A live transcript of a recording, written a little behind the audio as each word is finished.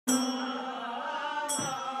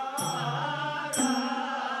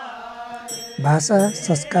भाषा,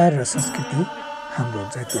 संस्कार र संस्कृति हाम्रो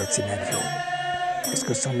जातीय चिनारी हो।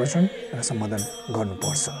 यसको संरक्षण र सम्वर्धन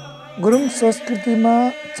गर्नुपर्छ। गुरुङ संस्कृतिमा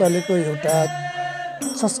चलेको एउटा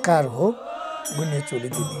संस्कार हो गुन्यो चोली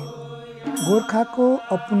दिने। गोर्खाको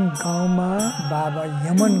अपुन गाउँमा बाबा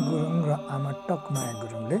यमन गुरुङ र आमा टकमाया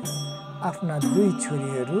गुरुङले आफ्ना दुई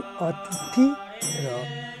छोरीहरू अतिथि र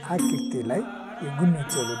आकृतिलाई यो गुन्यो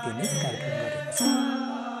चोलो दिने कार्यक्रम गरेको छ।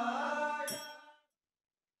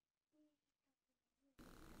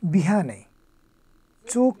 बिहानै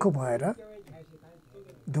चोखो भएर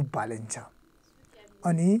धुप बालिन्छ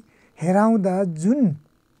अनि हेराउँदा जुन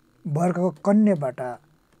वर्गको कन्याबाट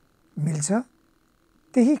मिल्छ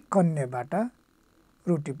त्यही कन्याबाट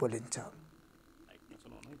रोटी पोलिन्छ।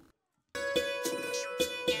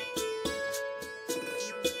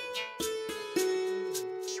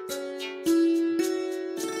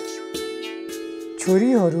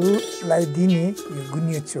 छोरीहरूलाई दिने यो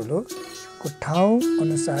गुन्यो चोलोको ठाउँ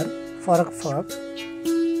अनुसार फरक फरक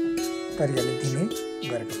तरिकाले दिने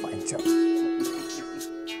गरेको पाइन्छ।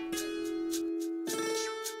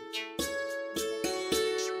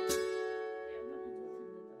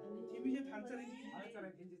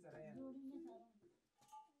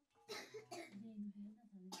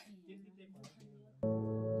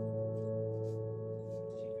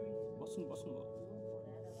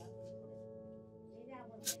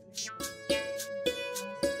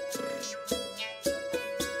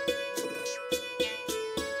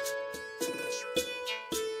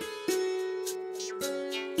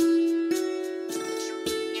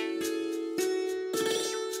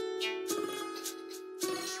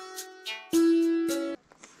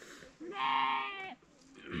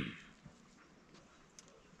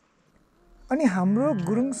 अनि हाम्रो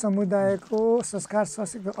गुरुङ समुदायको संस्कार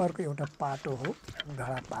संस्कृतिको अर्को एउटा पाटो हो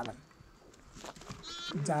भेडा पालन।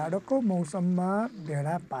 जाडोको मौसममा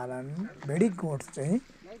भेडा पालन, भेडी गोठ चाहिँ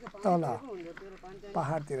तल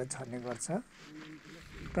पहाडतिर झर्ने गर्छ।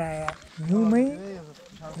 प्राय हिउँमै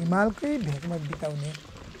हिमालकै भेगमा बिताउने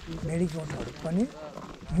भेडी गोठहरू पनि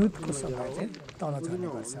हिउँदको समय चाहिँ तल झर्ने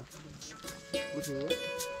गर्छ।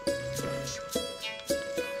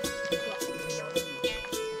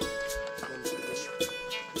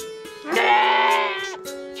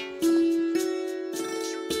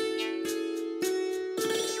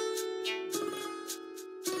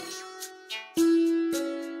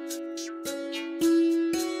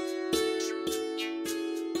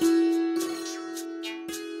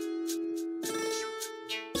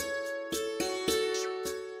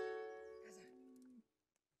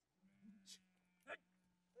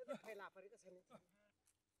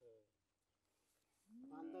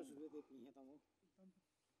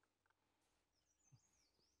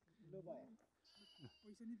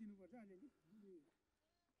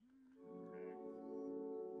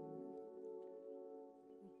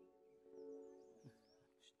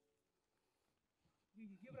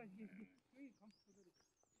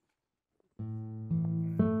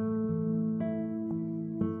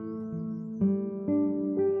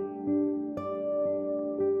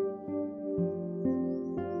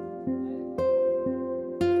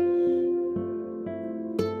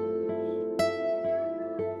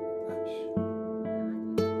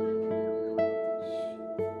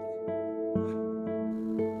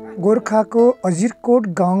 गोर्खाको अजिरकोट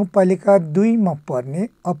गाउँपालिका 2 मा पर्ने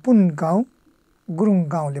अपुन गाउँ गुरुङ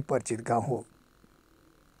गाउँले परिचित गाउँ हो।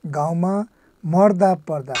 गाउँमा मर्दा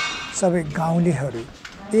पर्दा सबै गाउँलेहरू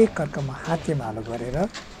एकअर्कामा हातेमालो गरेर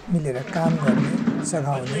मिलेर काम गर्ने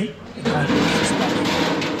सघाउने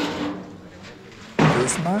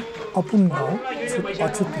यसमा अपुन गाउँ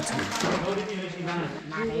अछुतो छ।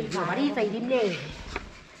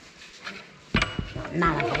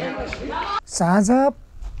 साँझ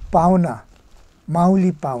पाहुना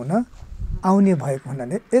माउली पाहुना आउने भएको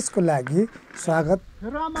हुनाले यसको लागि स्वागत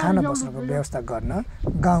खाना बस्नको व्यवस्था गर्न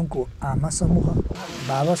गाउँको आमा समूह,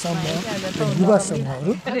 बाबा समूह र युवा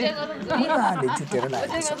समूहहरू पुराले जुटेर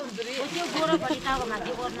लागेको छ।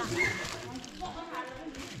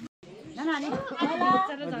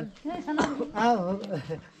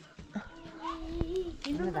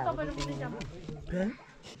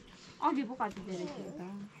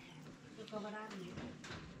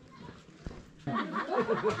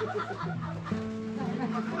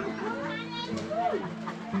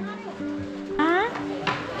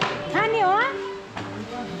 खाने हो?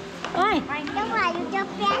 ओइ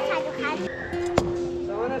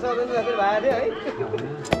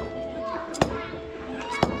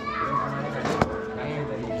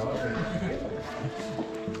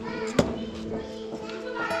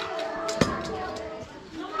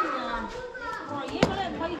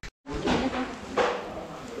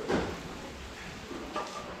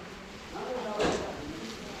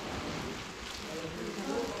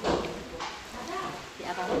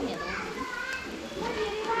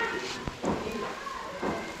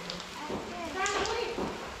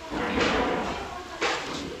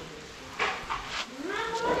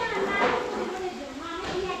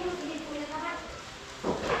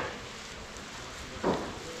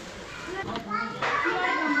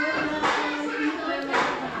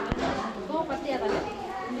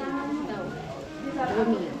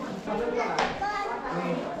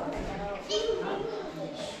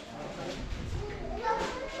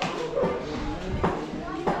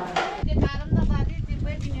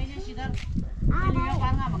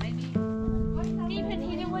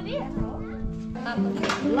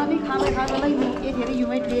लमी खाँदै यतिखेर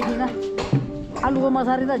युमेट लिएदिन आलुको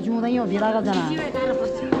मसारी त जिउँदै हो भिराको जना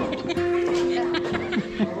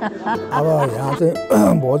अब यहाँ चाहिँ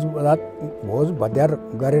भोज भद्यार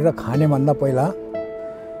गरेर खानेभन्दा पहिला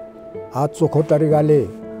आज चोखो तरिकाले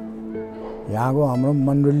यहाँको हाम्रो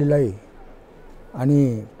मण्डलीलाई अनि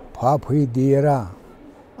फुवाफुई दिएर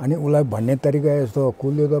अनि उसलाई भन्ने तरिका यस्तो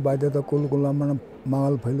कुल्यो त बाध्य त कुलकुलामा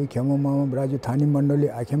माल फैलु खेमो मामा ब्राजु थानी मण्डली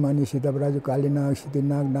आखेमानी सीता ब्राजु काली नाग सिद्धि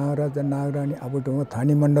नाग नागराज नागरानी आबुटोमा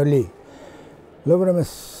थानी मण्डली लोब्रमा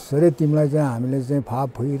सरे तिमीलाई चाहिँ हामीले चाहिँ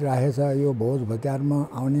फुवाफुई राखेछ यो भोज भत्यारमा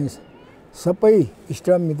आउने सबै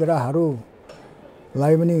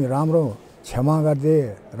इष्टमित्रहरूलाई पनि राम्रो क्षमा गरिदे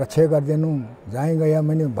रक्षा गरिदिनु जहीँ गए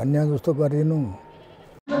पनि भन्ने जस्तो गरिदिनु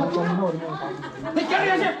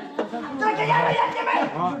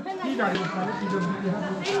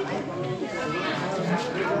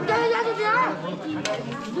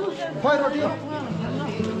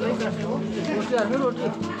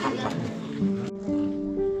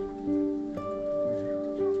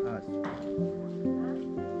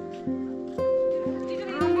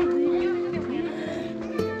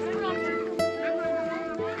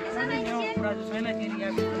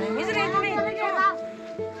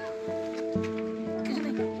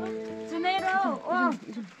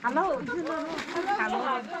Halo. Halo.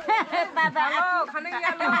 Tata. Halo,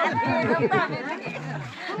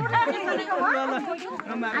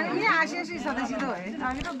 ini Asia sih sampai situ ya.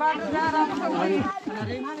 Kita baru jalan.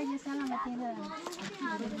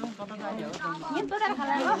 Ini tuh kan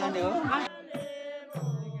halal.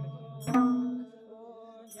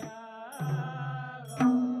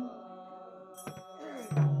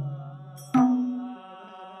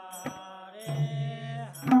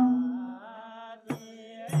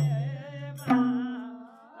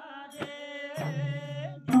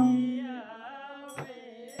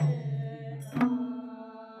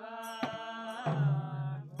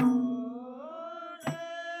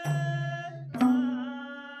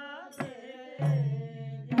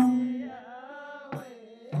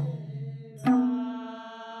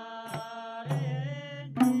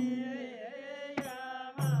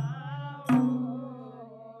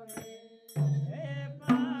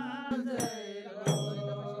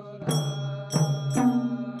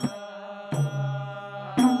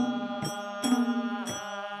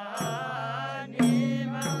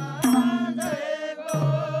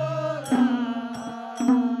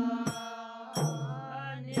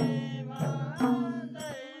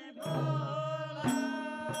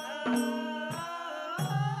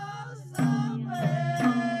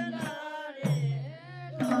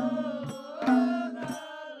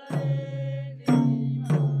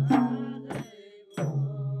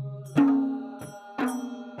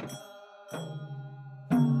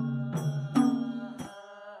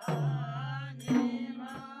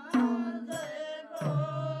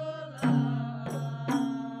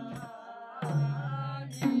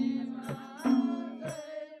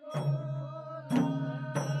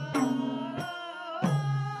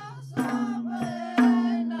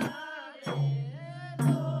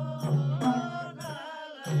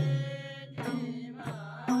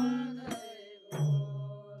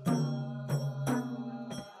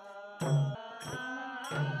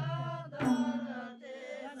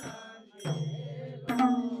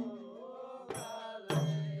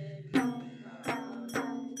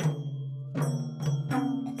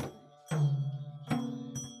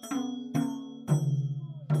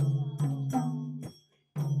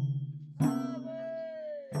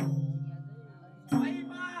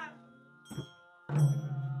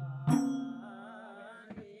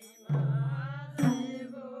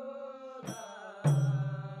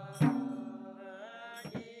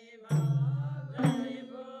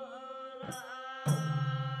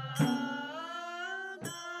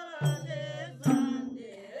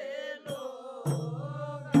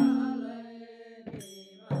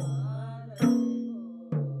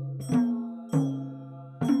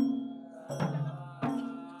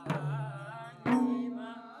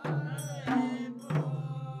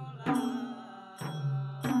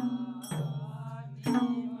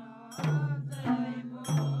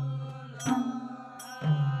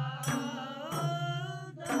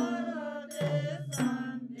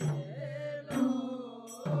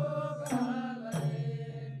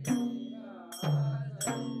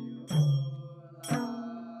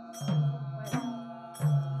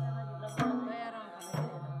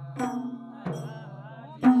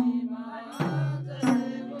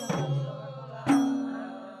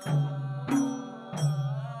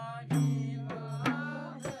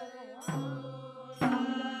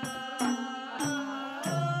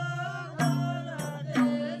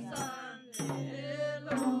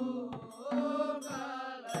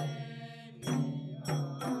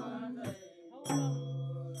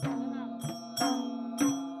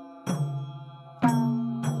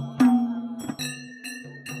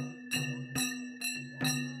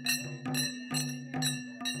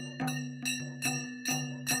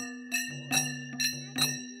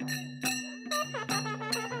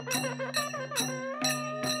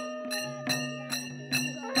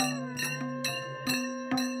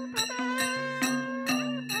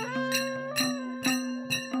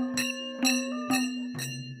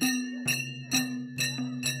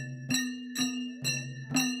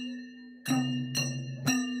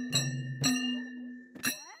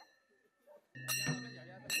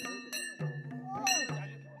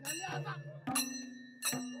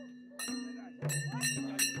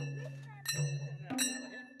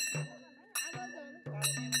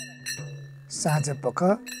 साँझपख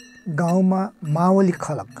गाउँमा मावली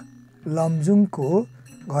खलक लमजुङको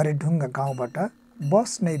घरेढुङ्गा गाउँबाट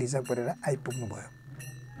बस नै रिजर्भ गरेर आइपुग्नु भयो।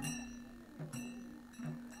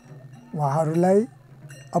 उहाँहरूलाई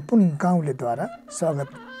अपुन गाउँलेद्वारा स्वागत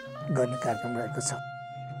गर्ने कार्यक्रम रहेको छ।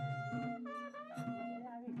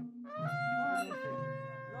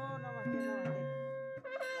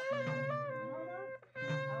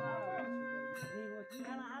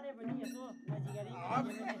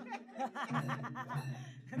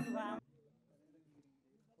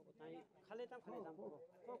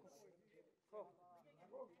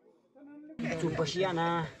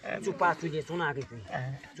 Cupasiana, cupasu dia suna gitu.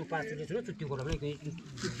 Cupasu dia suna cuti kolam lagi.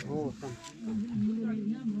 Oh, tam.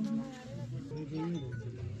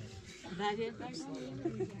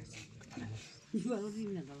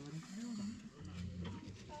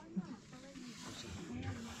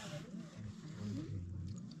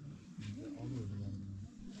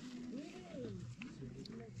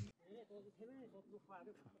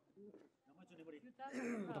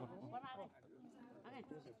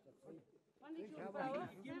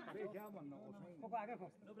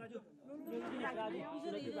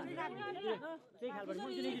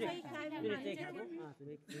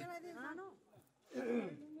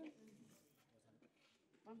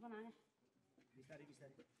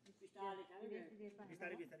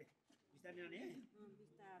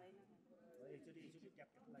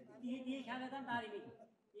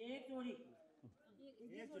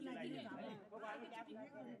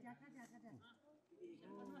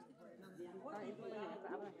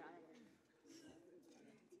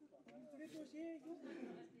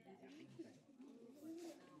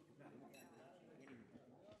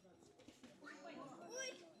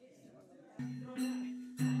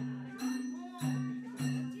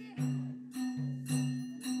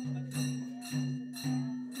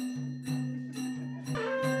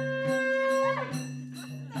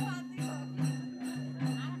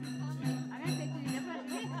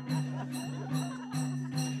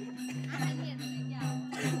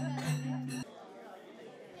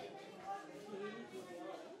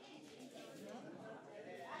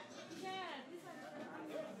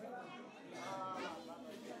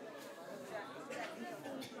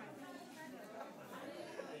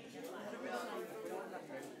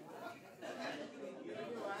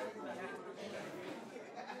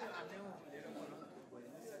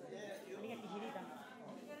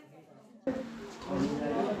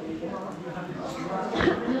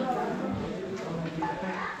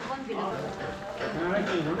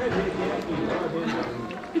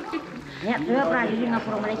 Ya, dua pernah di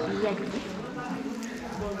Singapura Malaysia gitu.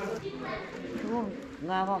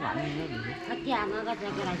 Nggak apa-apa. Lagi nggak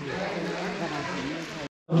jaga lagi.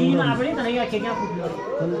 Kini apa ni? Tanya kenya pun.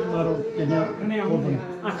 Baru kenya.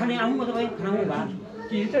 Akhirnya aku mau coba kerang ubah.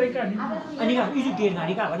 Kini cari kan? Ani kan itu kira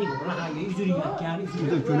ni kan? Apa ni? Orang lagi itu ni kan?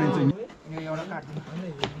 Itu cuma itu. Ni orang kat.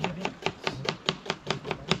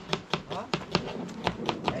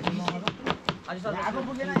 Aku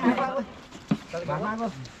pergi nak apa? Mana aku?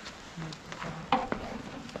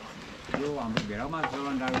 Yo, ambil berapa mas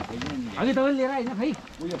jalan dari sini? Lagi tahu lihat ini, भाई.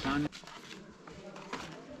 Punya kan.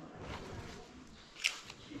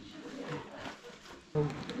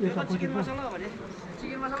 Chicken masala apa ni?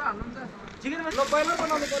 Chicken masala apa tu? Chicken masala. Lo boiler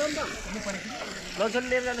mana lo koran dah? Lo chal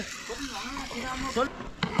lihat dah. Chal.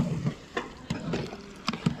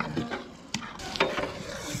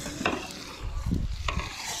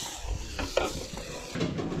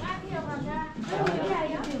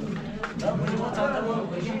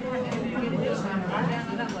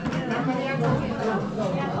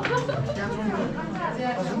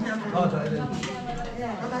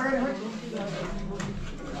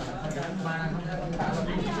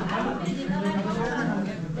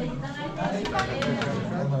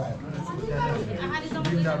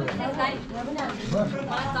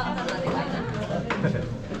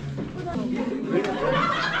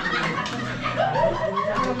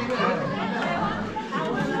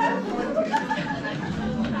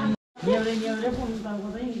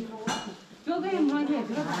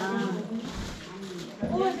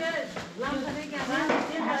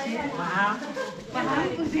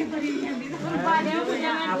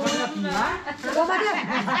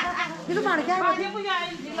 Itu mana kan?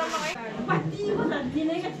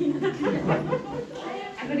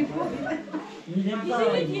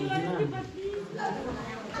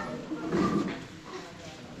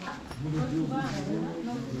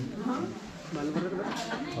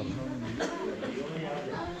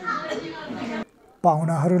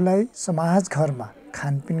 पाहुनाहरूलाई समाज घरमा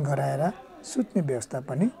खानपिन गराएर सुत्ने व्यवस्था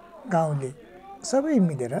पनि गाउँले सबै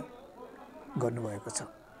मिलेर गर्नुभएको छ।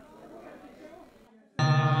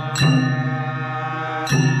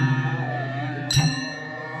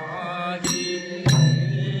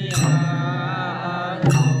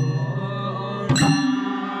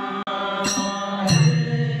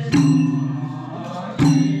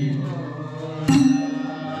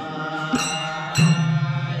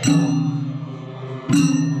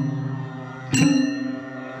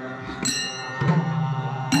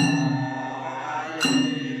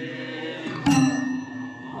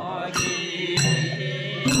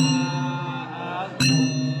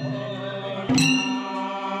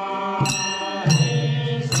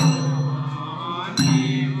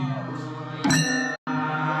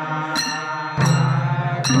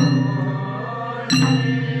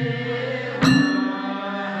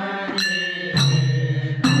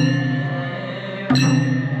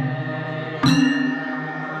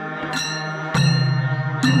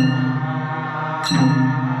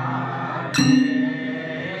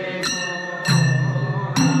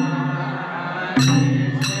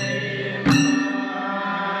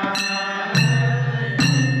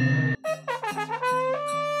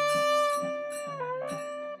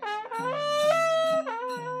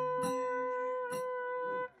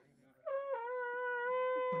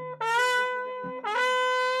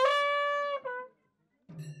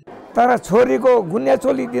 तर छोरीको गुन्या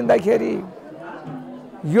चोली दिँदाखेरि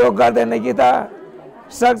यो गर्दैन कि त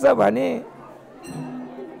सक्छ भने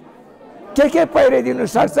के पहिराइदिनु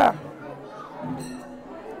सक्छ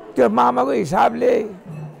त्यो मामाको हिसाबले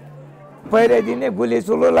पहिराइदिने गुली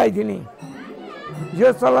चोलो लगाइदिने यो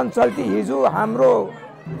चलन चल्ती हिजो हाम्रो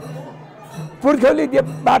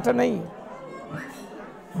पुर्ख्यौलीबाट नै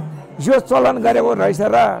यो चलन गरेको रहेछ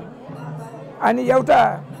र अनि एउटा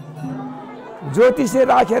ज्योतिषी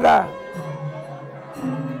राखेर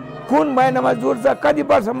कुन महिनामा जुर्छ कति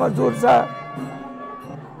वर्षमा जुर्छ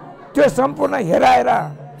त्यो सम्पूर्ण हेराएर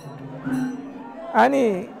अनि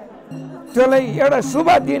त्यसलाई एउटा शुभ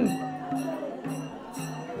दिन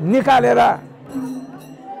निकालेर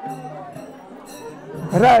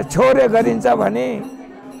र छोरे गरिन्छ भने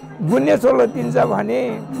गुन्ने चोलो दिन्छ भने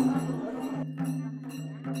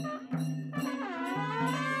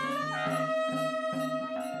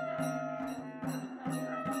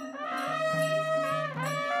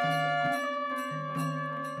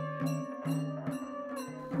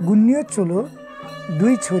गुन्यो चोलो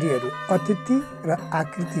दुई छोरीहरू अतिथि र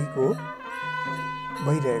आकृतिको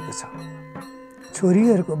भइरहेको छ।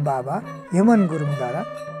 छोरीहरूको बाबा हेमन गुरुङद्वारा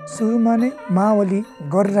सुरुमा नै मावली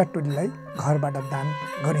गर्रा टोलीलाई घरबाट दान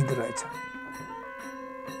गरिँदो रहेछ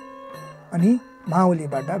अनि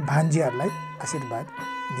मावलीबाट भान्जीहरूलाई आशीर्वाद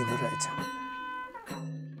दिँदो रहेछ।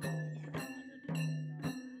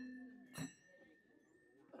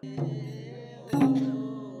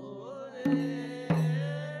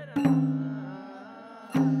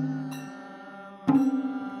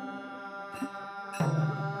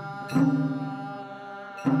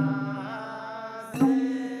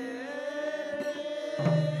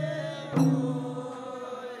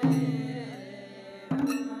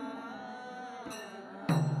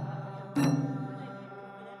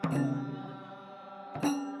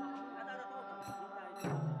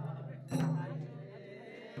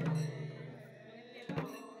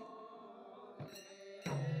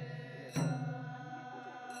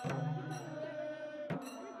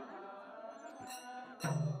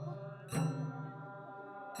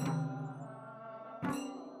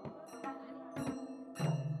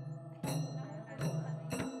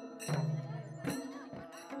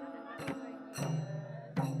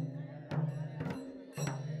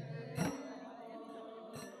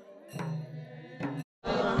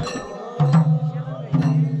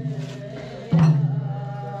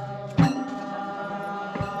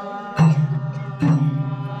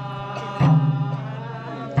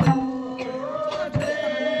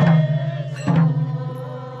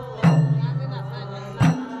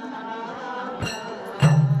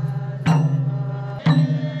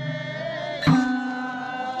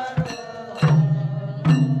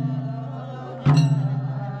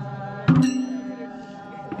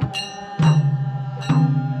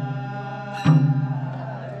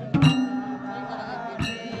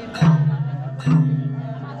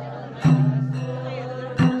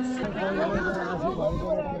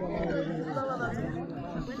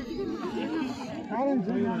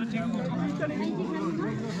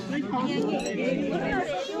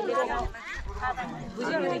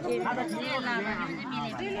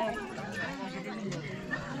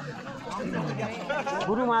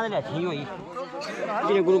 गुरु मादल थियो यी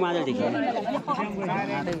किन गुरु मादल देखियो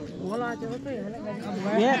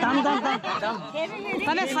ए ताम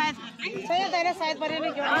तले सायद तेरे सायद परे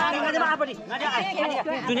में क्यों गजा आपड़ी गजा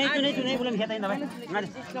चुने बुलन खेता इन भाई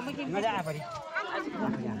गजा आपड़ी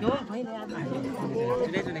यो भाइ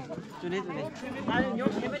चुने यो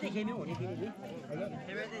खेबे देखेनी हुने फेरि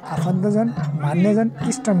आफन्तजन मान्यजन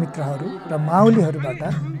इष्टमित्रहरू र माउलीहरूबाट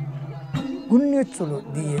गुन्यो चोलो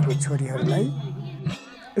दिएको छोरीहरूलाई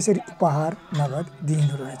यसरी उपहार नगद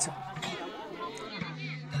दिइँदो रहेछ।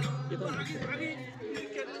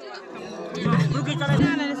 रुकी चला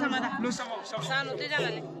जाने समादा लो सानो चाहिँ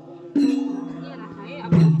जालाले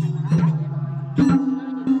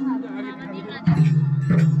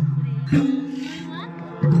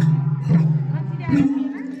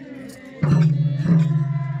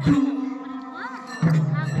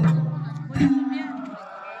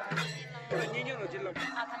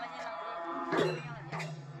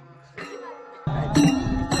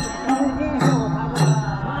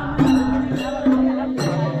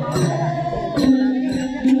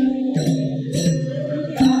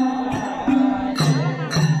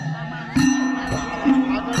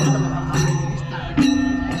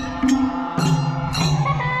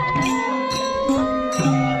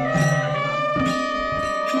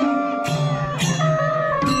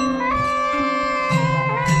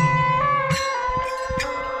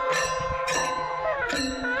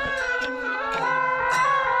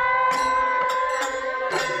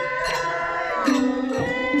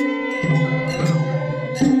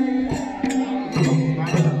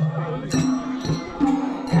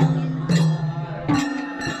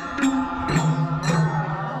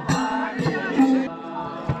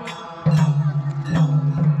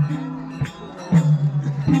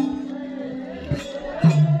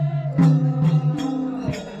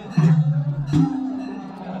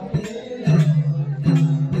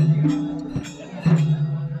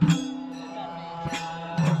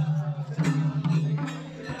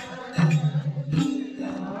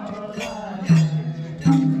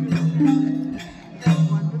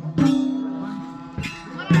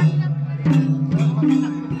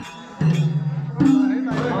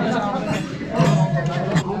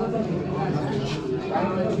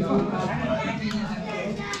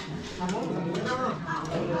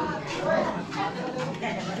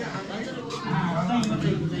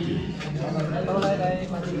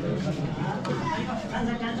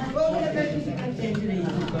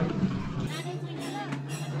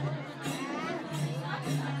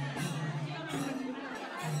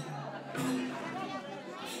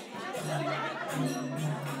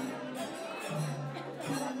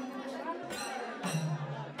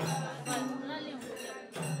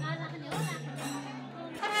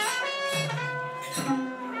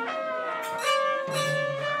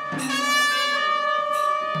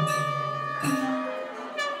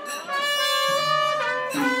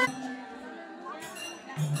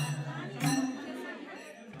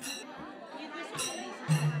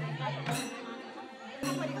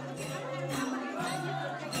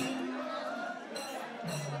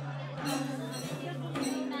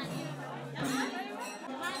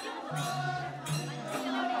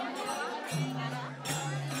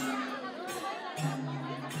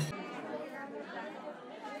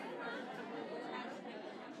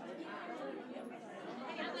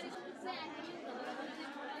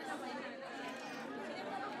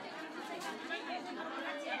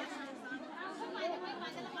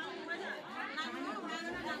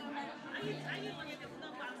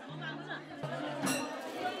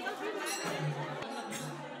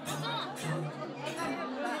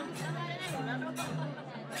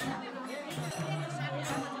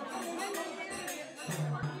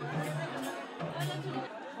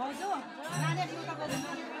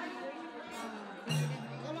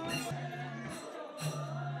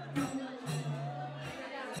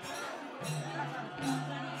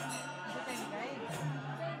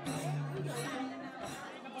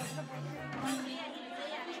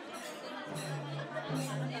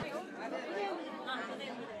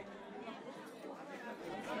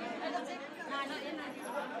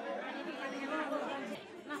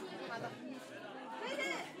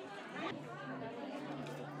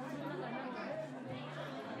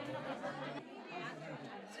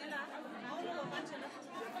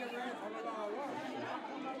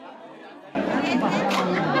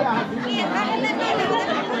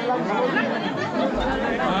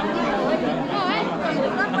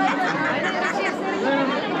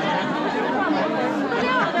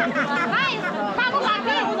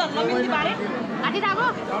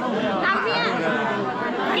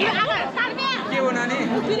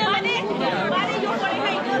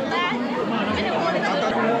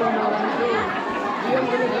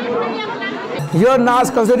यो नाच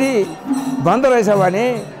कसरी भन्दो रहेछ भने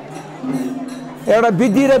एउटा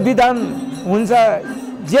विधि र विधान हुन्छ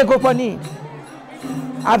जेको पनि,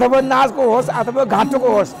 अथवा नाचको होस् अथवा घाँटोको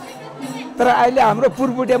होस्। तर अहिले हाम्रो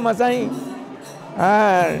पुर्पुटेमा चाहिँ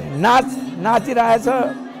नाचिरहेछ।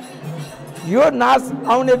 यो नाच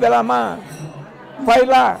आउने बेलामा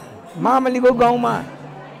पहिला मामलीको गाउँमा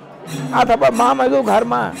अथवा मामाको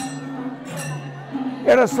घरमा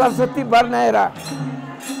एउटा सरस्वती बनाएर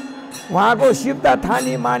उहाँको शिवता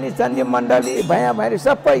थानी मानी चन्दी मण्डली भैया भैरी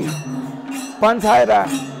सबै पन्छाएर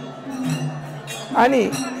अनि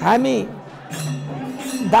हामी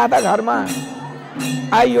दादा घरमा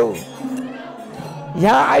आइयो।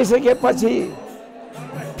 यहाँ आइसकेपछि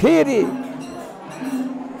फेरि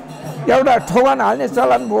एउटा ठोगान हाल्ने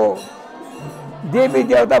चलन भयो। देवी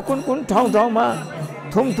देवता कुन कुन ठाउँ ठाउँमा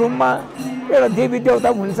थुमथुममा एउटा देवी देवता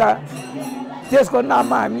हुन्छ, त्यसको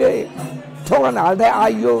नाममा हामीले ठोगन हाल्दै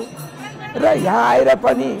आइयो र यहाँ आएर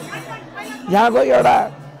पनि यहाँको एउटा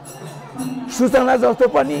सूचना जस्तो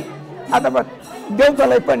पनि अथवा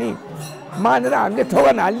देवतालाई पनि मानेर हामीले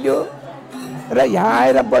ठोगन हाल्यो र यहाँ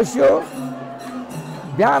आएर बस्यो।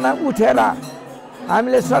 बिहान उठेर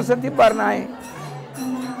हामीले सरस्वती बनाए,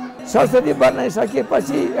 सरस्वती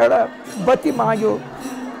बनाइसकेपछि एउटा बत्ती माग्यो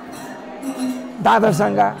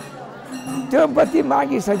दादासँग। त्यो बत्ती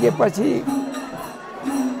मागिसकेपछि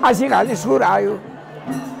आँसी खाने सुर आयो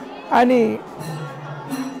अनि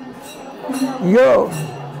यो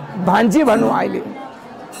भान्जी भनौँ अहिले,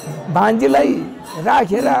 भान्जीलाई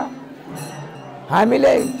राखेर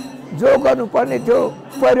हामीले जो गर्नुपर्ने थियो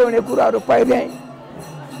पर्याउने कुराहरू पहिर्याएँ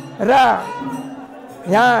र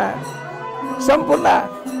यहाँ सम्पूर्ण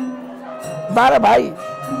 12 भाइ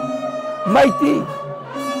मैती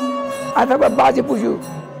अथवा बाजे पुजु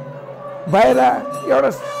भएर एउटा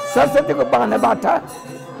सरस्वतीको बहानाबाट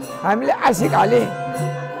हामीले आशिक हाले।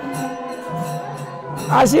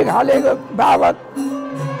 आशिक हालेको बाबत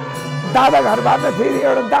दादा घरबाट फेरि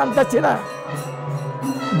एउटा दान दक्षिणा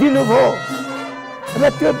दिनुभयो र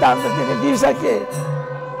त्यो दान दक्षिणा दिइसके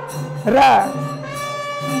र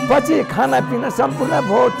पछि खानापिना सम्पूर्ण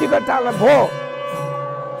भयो, टिकट टाला भयो।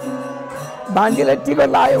 भान्जीलाई टिकट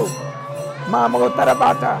लायो मामाको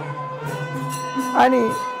तर्फबाट अनि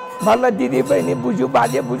बल्ल दिदी बहिनी बुजु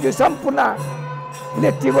बाजे बुजु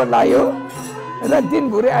सम्पूर्णले टिकट लायो र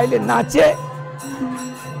दिनभरि अहिले नाचे।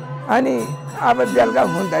 अनि अब बेलुका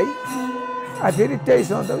हुँदै फेरि त्यही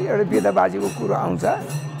सधैँ एउटा बिदा बाजेको कुरो आउँछ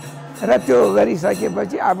र त्यो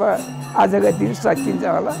गरिसकेपछि अब आजको दिन सकिन्छ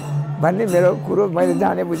होला भन्ने मेरो कुरो मैले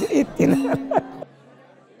जाने बुझेँ यति नै।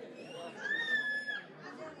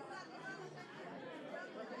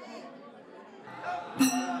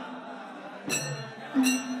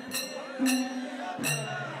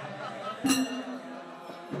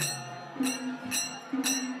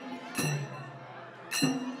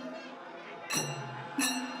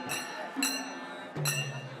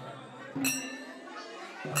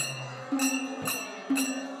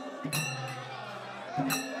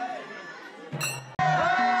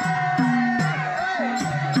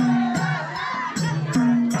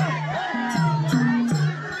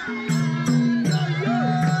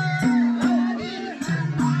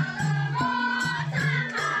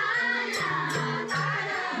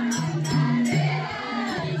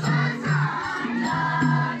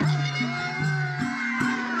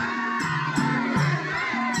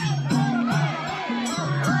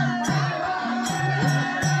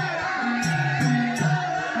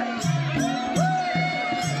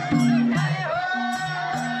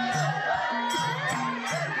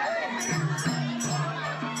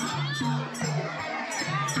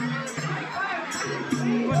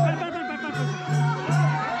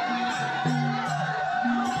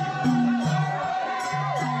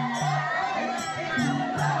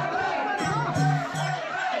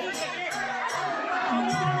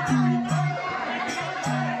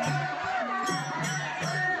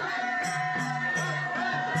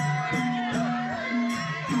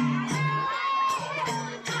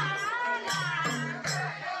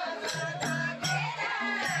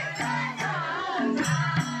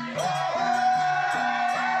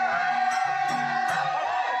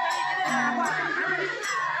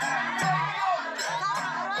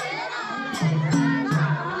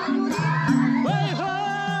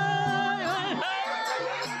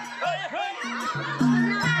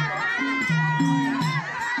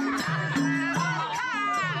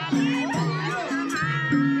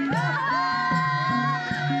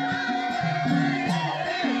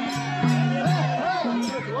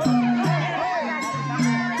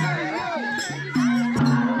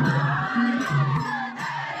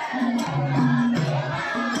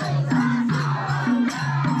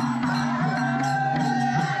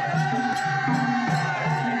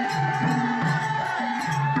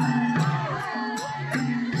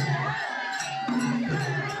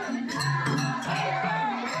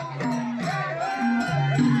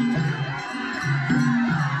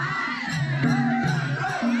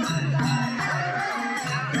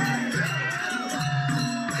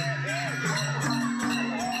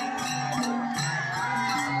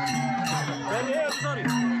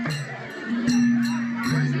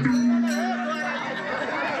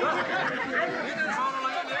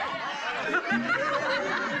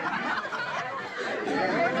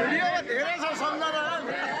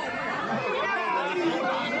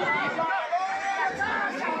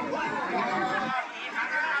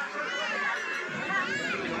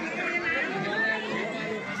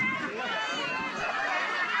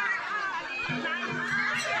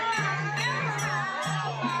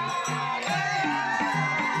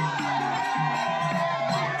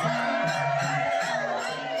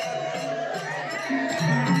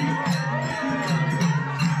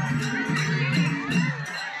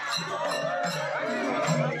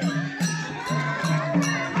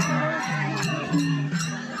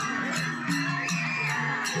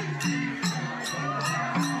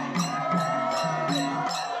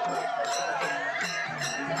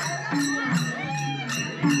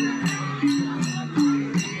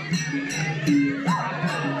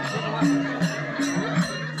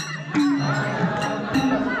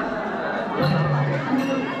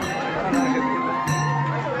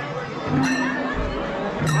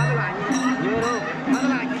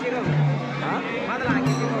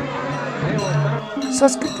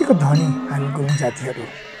 संस्कृतिको धनी हामी गुरुङ जातिहरू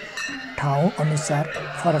ठाउँ अनुसार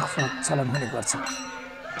फरक फरक चलन हुने गर्छ।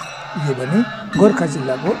 यो भने गोर्खा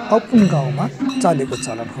जिल्लाको अपुन गाउँमा चलेको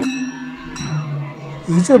चलन हो।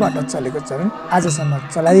 हिजोबाट चलेको चलन आजसम्म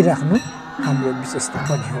चलाइराख्नु हाम्रो विशेषता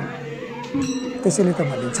पनि हो। त्यसैले त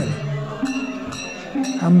भनिन्छ नि,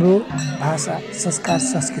 हाम्रो भाषा, संस्कार,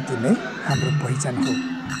 संस्कृति नै हाम्रो पहिचान हो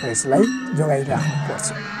र यसलाई जोगाइराख्नुपर्छ।